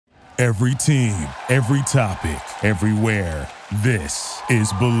Every team, every topic, everywhere. This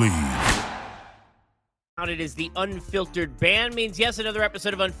is Believe. It is the Unfiltered band. Means yes, another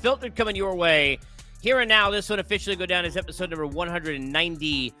episode of Unfiltered coming your way. Here and now, this one officially go down as episode number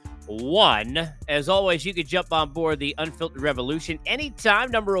 191. As always, you can jump on board the Unfiltered Revolution anytime,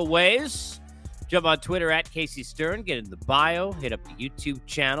 number of ways. Jump on Twitter at Casey Stern, get in the bio, hit up the YouTube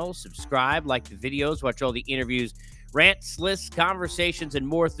channel, subscribe, like the videos, watch all the interviews, rants, lists, conversations, and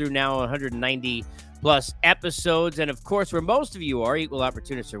more through now 190 plus episodes. And of course, where most of you are, equal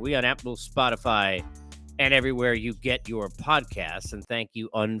opportunists, are we on Apple, Spotify, and everywhere you get your podcasts. And thank you,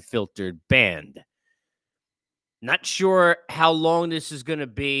 Unfiltered Band. Not sure how long this is going to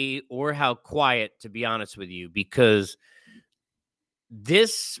be or how quiet, to be honest with you, because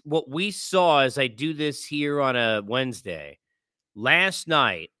what we saw as I do this here on a Wednesday, last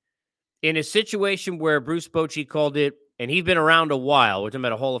night, in a situation where Bruce Bochy called it, and he's been around a while, we're talking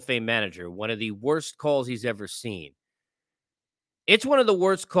about a Hall of Fame manager, one of the worst calls he's ever seen. It's one of the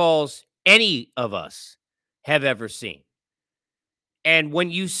worst calls any of us have ever seen. And when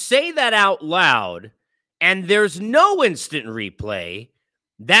you say that out loud, and there's no instant replay,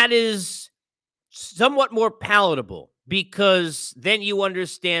 that is somewhat more palatable, because then you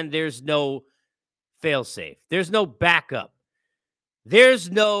understand there's no fail-safe. There's no backup.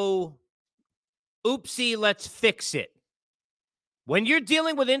 There's no oopsie, let's fix it. When you're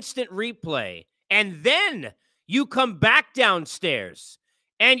dealing with instant replay, and then you come back downstairs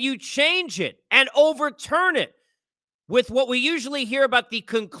and you change it and overturn it with what we usually hear about the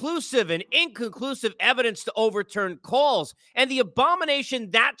conclusive and inconclusive evidence to overturn calls and the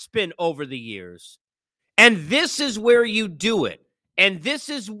abomination that's been over the years. And this is where you do it. And this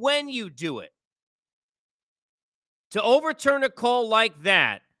is when you do it. To overturn a call like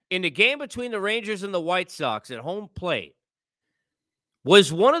that in the game between the Rangers and the White Sox at home plate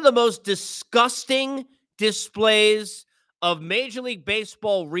was one of the most disgusting displays of Major League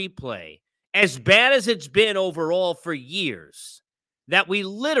Baseball replay, as bad as it's been overall for years, that we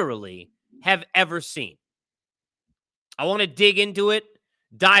literally have ever seen. I want to dig into it,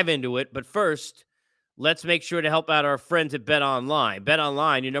 dive into it, but first, let's make sure to help out our friends at BetOnline.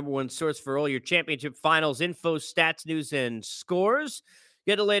 BetOnline, your number one source for all your championship finals info, stats, news, and scores.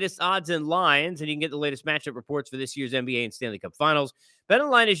 Get the latest odds and lines, and you can get the latest matchup reports for this year's NBA and Stanley Cup Finals.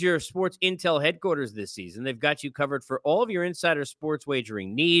 BetOnline is your sports intel headquarters this season. They've got you covered for all of your insider sports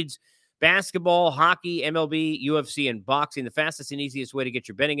wagering needs. Basketball, hockey, MLB, UFC, and boxing. The fastest and easiest way to get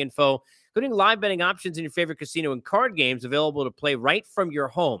your betting info, including live betting options in your favorite casino and card games available to play right from your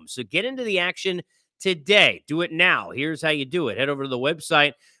home. So get into the action today. Do it now. Here's how you do it. Head over to the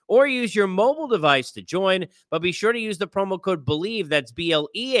website or use your mobile device to join, but be sure to use the promo code BELIEVE, that's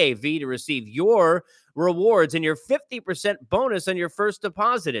BLEAV, to receive your rewards and your 50% bonus on your first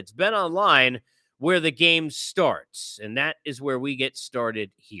deposit. It's BetOnline, where the game starts, and that is where we get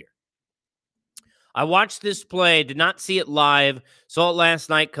started here. I watched this play, did not see it live, saw it last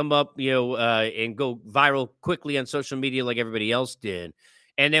night come up, and go viral quickly on social media like everybody else did,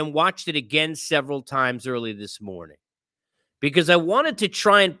 and then watched it again several times early this morning because I wanted to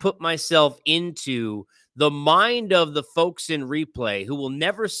try and put myself into the mind of the folks in replay who will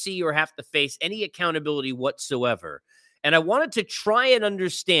never see or have to face any accountability whatsoever. And I wanted to try and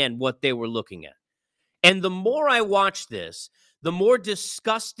understand what they were looking at. And the more I watched this, the more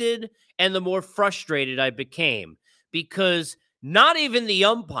disgusted and the more frustrated I became, because not even the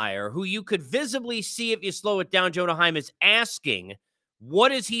umpire, who you could visibly see if you slow it down, Jonah Heim, is asking,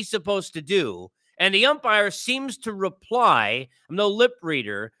 what is he supposed to do? And the umpire seems to reply, I'm no lip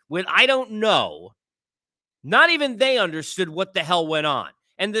reader, with, I don't know. Not even they understood what the hell went on.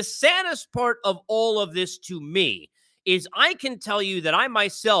 And the saddest part of all of this to me is I can tell you that I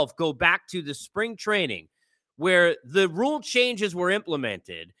myself go back to the spring training where the rule changes were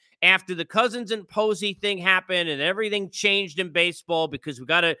implemented after the Cousins and Posey thing happened and everything changed in baseball because we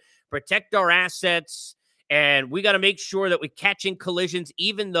got to protect our assets and we got to make sure that we catch in collisions,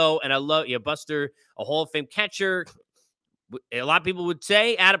 even though, and I love Buster, a Hall of Fame catcher, a lot of people would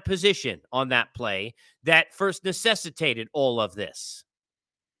say out of position on that play that first necessitated all of this.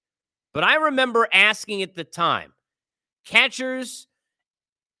 But I remember asking at the time, catchers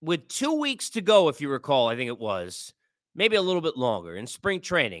with 2 weeks to go, if you recall, I think it was, maybe a little bit longer, in spring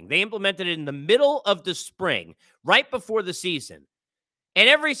training. They implemented it in the middle of the spring, right before the season. And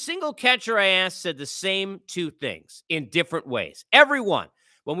every single catcher I asked said the same two things in different ways. Everyone.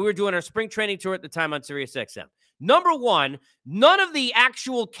 when we were doing our spring training tour at the time on SiriusXM. Number one, none of the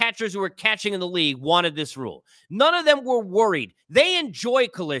actual catchers who were catching in the league wanted this rule. None of them were worried. They enjoy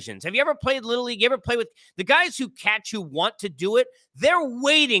collisions. Have you ever played Little League? You ever play with the guys who catch who want to do it? They're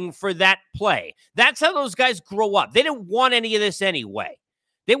waiting for that play. That's how those guys grow up. They didn't want any of this anyway.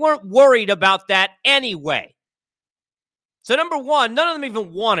 They weren't worried about that anyway. So number one, none of them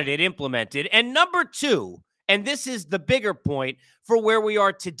even wanted it implemented. And number two, and this is the bigger point for where we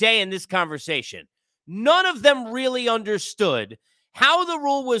are today in this conversation, none of them really understood how the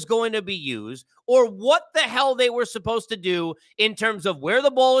rule was going to be used or what the hell they were supposed to do in terms of where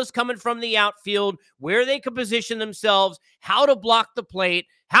the ball is coming from the outfield, where they could position themselves, how to block the plate,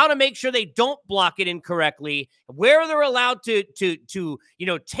 how to make sure they don't block it incorrectly, where they're allowed to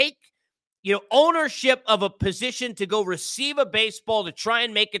take ownership of a position to go receive a baseball to try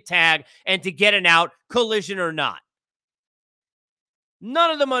and make a tag and to get an out, collision or not.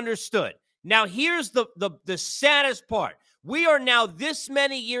 None of them understood. Now, here's the saddest part. We are now this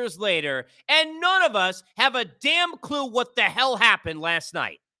many years later, and none of us have a damn clue what the hell happened last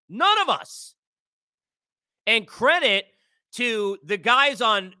night. None of us. And credit to the guys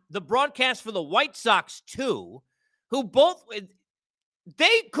on the broadcast for the White Sox, too, who both,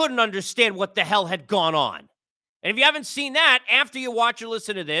 they couldn't understand what the hell had gone on. And if you haven't seen that, after you watch or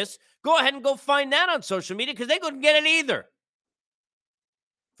listen to this, go ahead and go find that on social media because they couldn't get it either.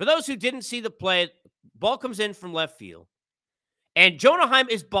 For those who didn't see the play, ball comes in from left field. And Jonah Heim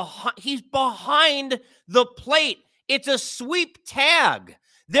is behind. He's behind the plate. It's a sweep tag.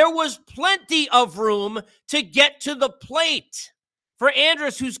 There was plenty of room to get to the plate for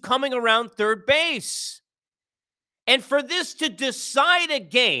Andrus, who's coming around third base. And for this to decide a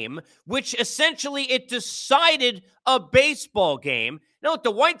game, which essentially it decided a baseball game. Now, look,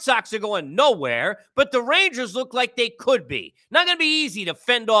 the White Sox are going nowhere, but the Rangers look like they could be. Not going to be easy to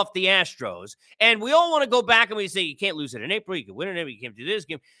fend off the Astros. And we all want to go back and we say, you can't lose it in April, you can win it in April, you can't do this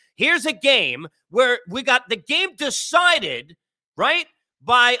game. Here's a game where we got the game decided, right,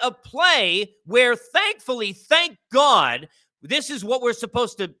 by a play where thankfully, thank God, this is what we're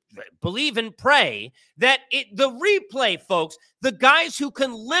supposed to believe and pray, that the replay, folks, the guys who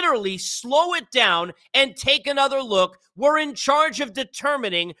can literally slow it down and take another look were in charge of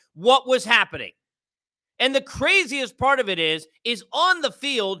determining what was happening. And the craziest part of it is on the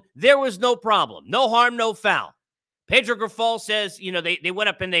field, there was no problem. No harm, no foul. Pedro Grifol says, they went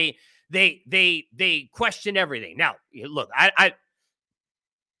up and they questioned everything. Now, look, I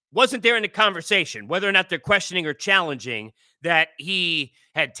wasn't there in the conversation, whether or not they're questioning or challenging that he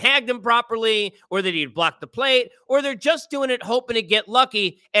had tagged him properly or that he had blocked the plate, or they're just doing it hoping to get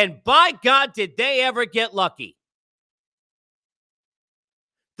lucky. And by God, did they ever get lucky?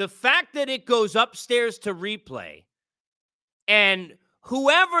 The fact that it goes upstairs to replay and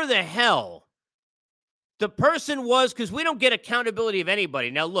whoever the hell the person was, because we don't get accountability of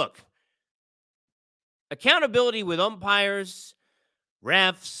anybody. Now, look, accountability with umpires,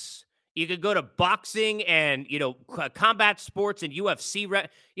 refs, you could go to boxing and, combat sports and UFC.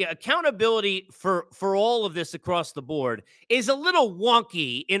 Accountability for all of this across the board is a little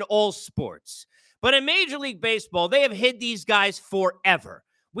wonky in all sports. But in Major League Baseball, they have hid these guys forever.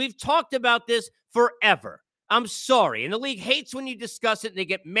 We've talked about this forever. I'm sorry. And the league hates when you discuss it and they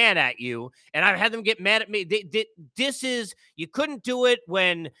get mad at you. And I've had them get mad at me. You couldn't do it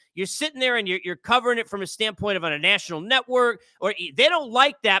when you're sitting there and you're covering it from a standpoint of on a national network, or they don't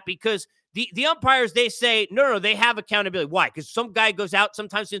like that because the umpires, they say, no, they have accountability. Why? Because some guy goes out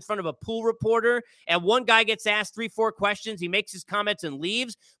sometimes in front of a pool reporter and one guy gets asked 3-4 questions. He makes his comments and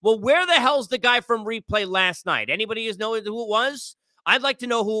leaves. Well, where the hell's the guy from replay last night? Anybody know who it was? I'd like to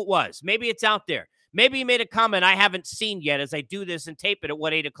know who it was. Maybe it's out there. Maybe he made a comment I haven't seen yet as I do this and tape it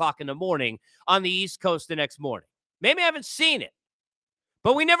at 8 o'clock in the morning on the East Coast the next morning. Maybe I haven't seen it.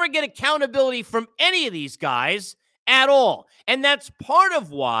 But we never get accountability from any of these guys at all. And that's part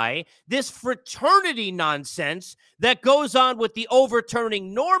of why this fraternity nonsense that goes on with the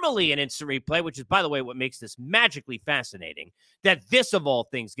overturning normally in instant replay, which is, by the way, what makes this magically fascinating, that this of all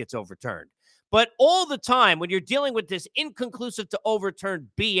things gets overturned. But all the time when you're dealing with this inconclusive to overturn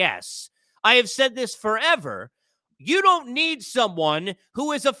BS, I have said this forever, you don't need someone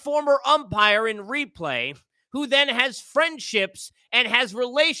who is a former umpire in replay who then has friendships and has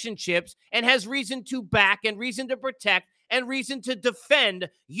relationships and has reason to back and reason to protect and reason to defend.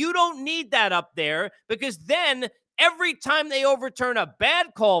 You don't need that up there because then every time they overturn a bad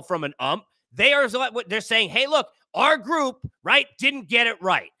call from an ump, they're saying, hey, look, our group, right, didn't get it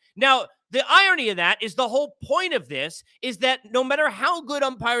right. Now, The irony of that is the whole point of this is that no matter how good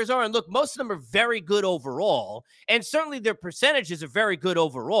umpires are, and look, most of them are very good overall, and certainly their percentages are very good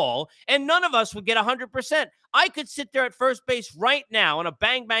overall, and none of us would get 100%. I could sit there at first base right now on a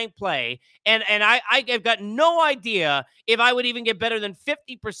bang-bang play, and I've got no idea if I would even get better than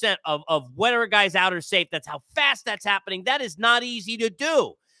 50% of whether a guy's out or safe. That's how fast that's happening. That is not easy to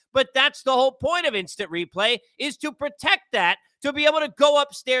do. But that's the whole point of instant replay, is to protect that, to be able to go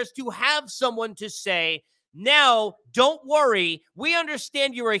upstairs, to have someone to say, now, don't worry. We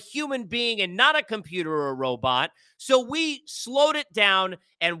understand you're a human being and not a computer or a robot. So we slowed it down,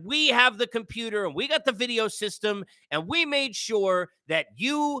 and we have the computer, and we got the video system, and we made sure that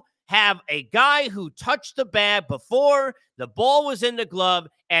you have a guy who touched the bat before the ball was in the glove,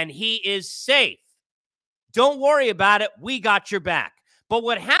 and he is safe. Don't worry about it. We got your back. But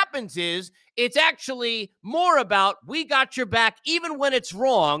what happens is it's actually more about we got your back even when it's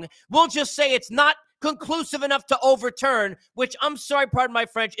wrong. We'll just say it's not conclusive enough to overturn, which, I'm sorry, pardon my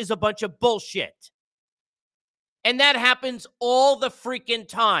French, is a bunch of bullshit. And that happens all the freaking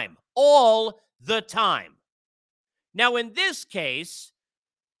time. All the time. Now, in this case,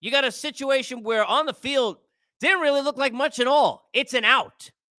 you got a situation where on the field didn't really look like much at all. It's an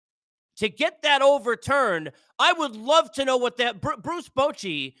out. To get that overturned, I would love to know what that Bruce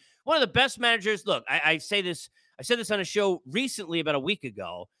Bochy, one of the best managers. Look, I said this on a show recently about a week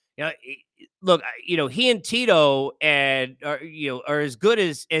ago. Look, he and Tito are as good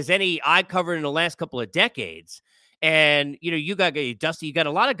as any I covered in the last couple of decades. And, you got Dusty, you got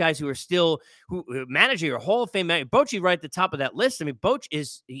a lot of guys who are still managing your Hall of Fame. Bochy right at the top of that list. I mean,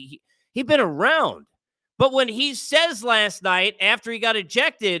 Bochy he's been around. But when he says last night after he got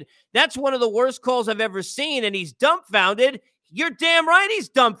ejected, that's one of the worst calls I've ever seen, and he's dumbfounded, you're damn right he's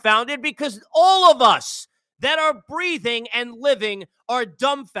dumbfounded, because all of us that are breathing and living are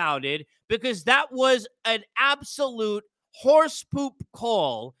dumbfounded, because that was an absolute horse poop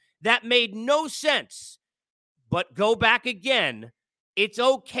call that made no sense. But go back again. It's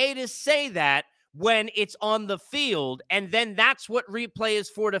okay to say that when it's on the field, and then that's what replay is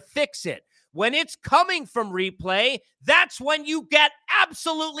for, to fix it. When it's coming from replay, that's when you get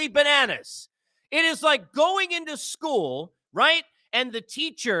absolutely bananas. It is like going into school, right? And the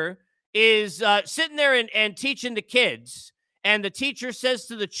teacher is sitting there and teaching the kids. And the teacher says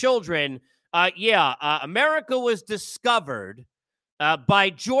to the children, America was discovered by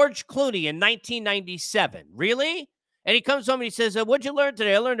George Clooney in 1997. Really? And he comes home and he says, what'd you learn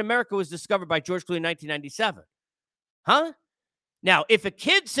today? I learned America was discovered by George Clooney in 1997. Huh? Now, if a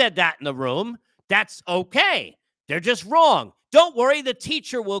kid said that in the room, that's okay. They're just wrong. Don't worry, the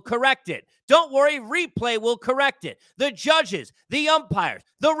teacher will correct it. Don't worry, replay will correct it. The judges, the umpires,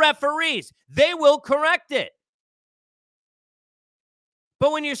 the referees, they will correct it.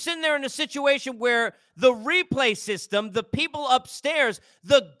 But when you're sitting there in a situation where the replay system, the people upstairs,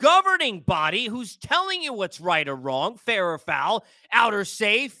 the governing body who's telling you what's right or wrong, fair or foul, out or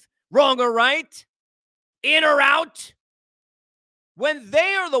safe, wrong or right, in or out, when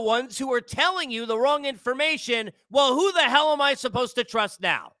they are the ones who are telling you the wrong information, well, who the hell am I supposed to trust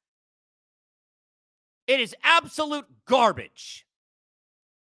now? It is absolute garbage.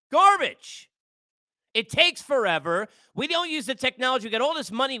 Garbage. It takes forever. We don't use the technology. We got all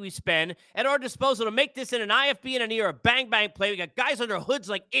this money we spend at our disposal to make this in an IFB and an ear, a bang-bang play. We got guys under hoods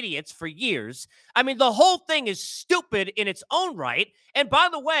like idiots for years. I mean, the whole thing is stupid in its own right. And by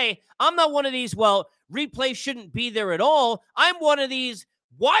the way, I'm not one of these, well, replay shouldn't be there at all. I'm one of these,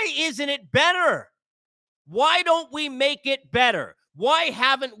 why isn't it better? Why don't we make it better? Why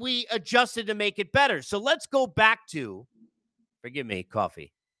haven't we adjusted to make it better? So let's go back to, forgive me,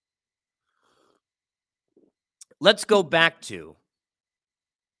 coffee. Let's go back to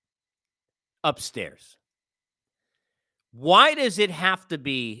upstairs. Why does it have to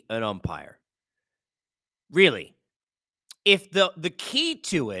be an umpire? Really? If the key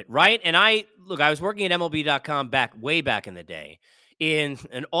to it, right? And I was working at MLB.com way back in the day in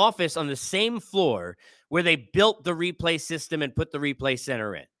an office on the same floor where they built the replay system and put the replay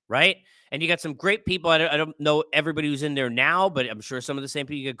center in, right? And you got some great people. I don't know everybody who's in there now, but I'm sure some of the same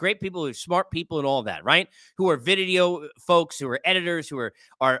people. You got great people, who are smart people and all that, right? Who are video folks, who are editors, who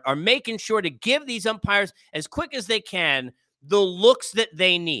are making sure to give these umpires as quick as they can the looks that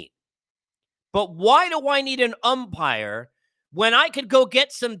they need. But why do I need an umpire when I could go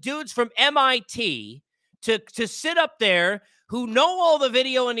get some dudes from MIT to sit up there who know all the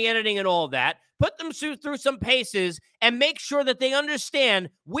video and the editing and all that, put them through some paces, and make sure that they understand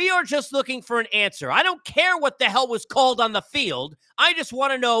we are just looking for an answer. I don't care what the hell was called on the field. I just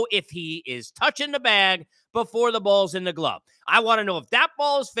want to know if he is touching the bag before the ball's in the glove. I want to know if that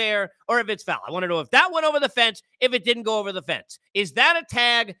ball is fair or if it's foul. I want to know if that went over the fence, if it didn't go over the fence. Is that a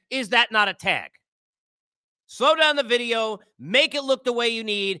tag? Is that not a tag? Slow down the video, make it look the way you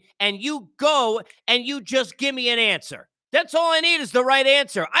need, and you go and you just give me an answer. That's all I need is the right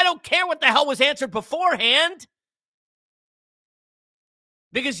answer. I don't care what the hell was answered beforehand.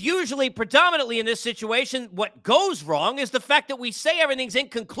 Because usually, predominantly in this situation, what goes wrong is the fact that we say everything's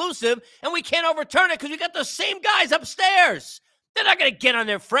inconclusive and we can't overturn it because we got the same guys upstairs. They're not going to get on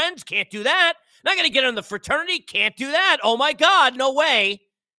their friends. Can't do that. Not going to get on the fraternity. Can't do that. Oh, my God. No way.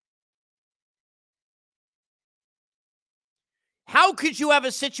 How could you have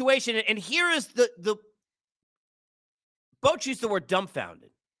a situation, and here is the Bochy used the word dumbfounded,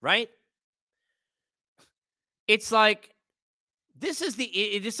 right? It's like,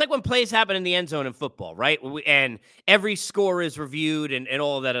 it's like when plays happen in the end zone in football, right? And every score is reviewed and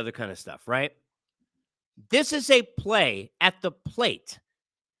all of that other kind of stuff, right? This is a play at the plate.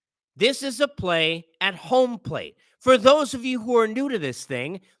 This is a play at home plate. For those of you who are new to this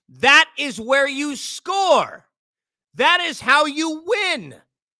thing, that is where you score. That is how you win.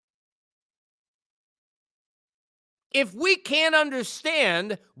 If we can't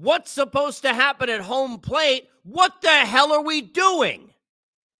understand what's supposed to happen at home plate, what the hell are we doing?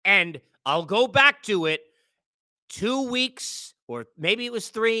 And I'll go back to it 2 weeks, or maybe it was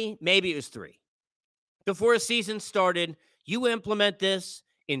 3, before a season started. You implement this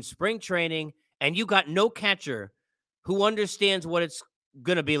in spring training, and you got no catcher who understands what it's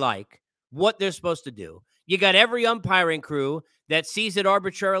going to be like, what they're supposed to do. You got every umpiring crew that sees it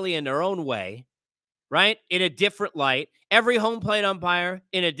arbitrarily in their own way, right? In a different light. Every home plate umpire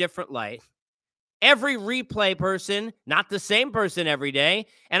in a different light. Every replay person, not the same person every day.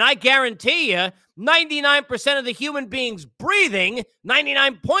 And I guarantee you, 99% of the human beings breathing,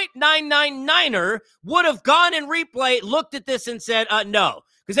 99.999er, would have gone in replay, looked at this and said, no.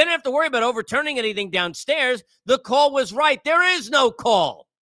 Because they didn't have to worry about overturning anything downstairs. The call was right. There is no call.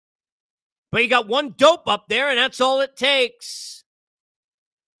 But you got one dope up there, and that's all it takes.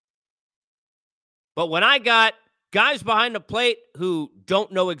 But when I got guys behind the plate who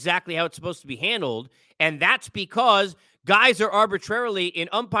don't know exactly how it's supposed to be handled, and that's because guys are arbitrarily in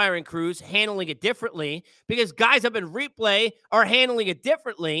umpiring crews handling it differently, because guys up in replay are handling it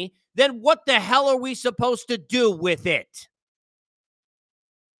differently, then what the hell are we supposed to do with it?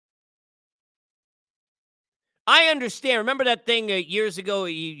 I understand. Remember that thing years ago,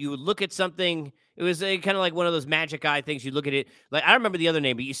 you would look at something, it was kind of like one of those magic eye things. You look at it, like, I don't remember the other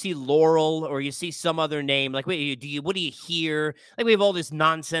name, but you see Laurel or you see some other name. Like, what do you hear? Like, we have all this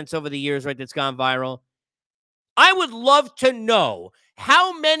nonsense over the years, right, that's gone viral. I would love to know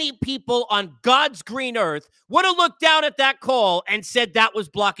how many people on God's green earth would have looked down at that call and said that was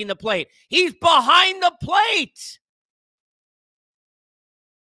blocking the plate. He's behind the plate.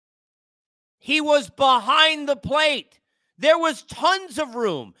 He was behind the plate. There was tons of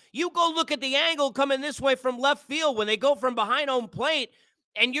room. You go look at the angle coming this way from left field when they go from behind home plate,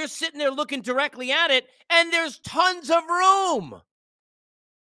 and you're sitting there looking directly at it, and there's tons of room.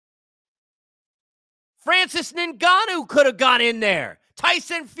 Francis Ngannou could have got in there.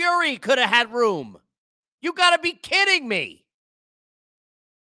 Tyson Fury could have had room. You got to be kidding me.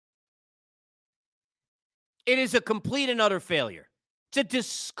 It is a complete and utter failure. It's a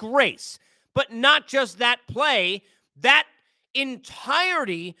disgrace. But not just that play, that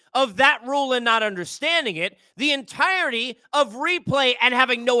entirety of that rule and not understanding it, the entirety of replay and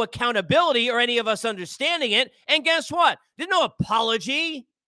having no accountability or any of us understanding it. And guess what? There's no apology.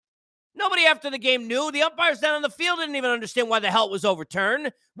 Nobody after the game knew. The umpires down on the field didn't even understand why the hell it was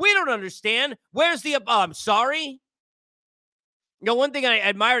overturned. We don't understand. Where's the, I'm sorry. You know, one thing I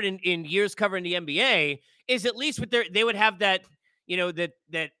admired in years covering the NBA is at least with they would have that, you know, that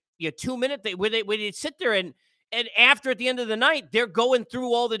 2 minute where they'd sit there and after at the end of the night, they're going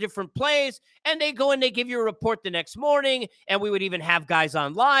through all the different plays, and they go and they give you a report the next morning. And we would even have guys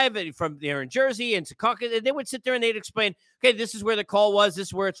on live from there in Jersey and Secaucus, and they would sit there and they'd explain, okay, this is where the call was, this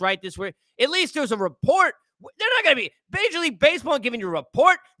is where it's right, this is where, at least there's a report. They're not going to be Major League Baseball giving you a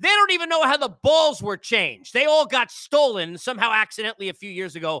report. They don't even know how the balls were changed. They all got stolen somehow accidentally a few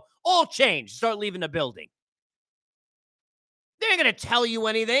years ago, all changed, start leaving the building. They ain't going to tell you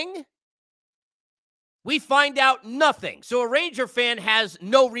anything. We find out nothing. So a Ranger fan has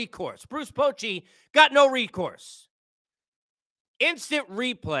no recourse. Bruce Bochy got no recourse. Instant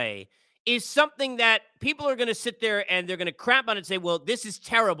replay is something that people are going to sit there and they're going to crap on and say, well, this is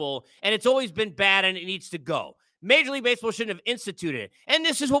terrible and it's always been bad and it needs to go. Major League Baseball shouldn't have instituted it. And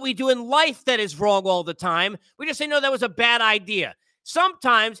this is what we do in life that is wrong all the time. We just say, no, that was a bad idea.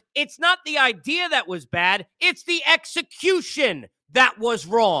 Sometimes it's not the idea that was bad. It's the execution that was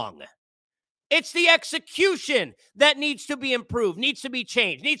wrong. It's the execution that needs to be improved, needs to be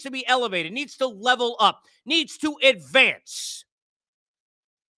changed, needs to be elevated, needs to level up, needs to advance.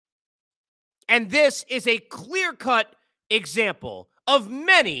 And this is a clear-cut example of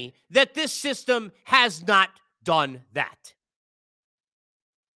many that this system has not done that.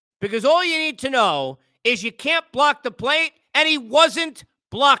 Because all you need to know is you can't block the plate, and he wasn't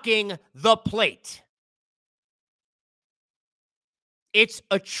blocking the plate. It's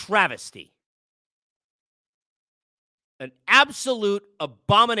a travesty. An absolute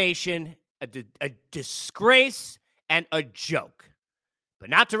abomination, a disgrace, and a joke. But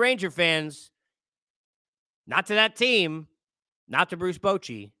not to Ranger fans, not to that team, not to Bruce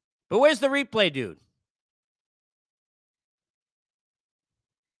Bochy. But where's the replay dude?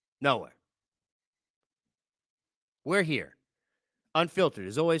 Nowhere. We're here. Unfiltered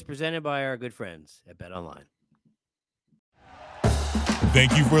is always presented by our good friends at BetOnline.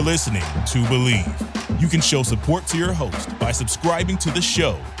 Thank you for listening to Believe. You can show support to your host by subscribing to the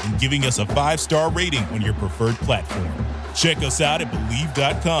show and giving us a 5-star rating on your preferred platform. Check us out at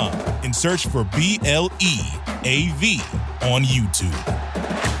Believe.com and search for BLEAV on YouTube.